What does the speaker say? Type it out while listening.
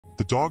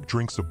The dog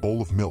drinks a bowl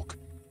of milk,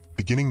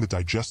 beginning the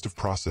digestive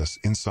process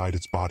inside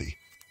its body.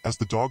 As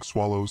the dog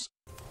swallows,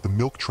 the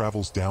milk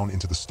travels down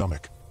into the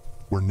stomach,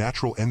 where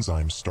natural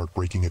enzymes start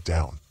breaking it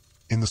down.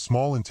 In the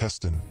small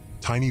intestine,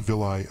 tiny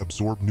villi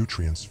absorb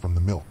nutrients from the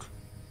milk.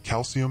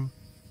 Calcium,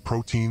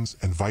 proteins,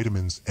 and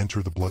vitamins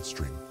enter the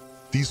bloodstream.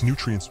 These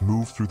nutrients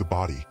move through the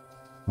body,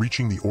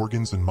 reaching the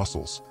organs and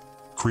muscles,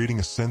 creating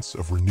a sense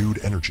of renewed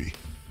energy.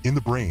 In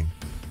the brain,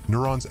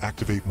 neurons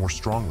activate more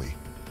strongly,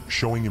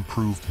 showing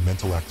improved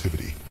mental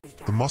activity.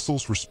 The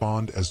muscles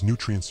respond as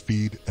nutrients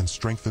feed and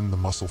strengthen the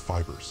muscle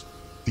fibers.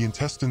 The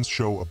intestines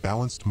show a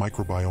balanced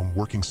microbiome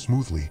working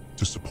smoothly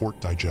to support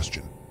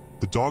digestion.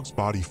 The dog's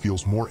body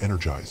feels more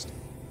energized,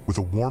 with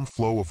a warm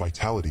flow of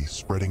vitality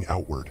spreading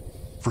outward.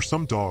 For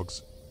some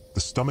dogs,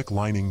 the stomach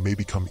lining may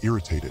become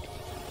irritated,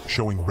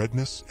 showing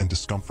redness and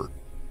discomfort.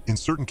 In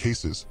certain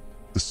cases,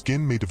 the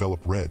skin may develop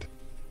red,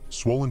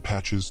 swollen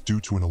patches due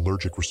to an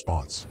allergic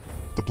response.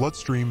 The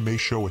bloodstream may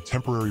show a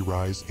temporary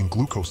rise in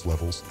glucose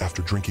levels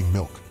after drinking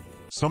milk.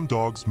 Some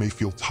dogs may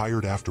feel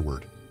tired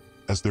afterward,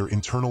 as their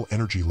internal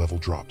energy level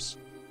drops.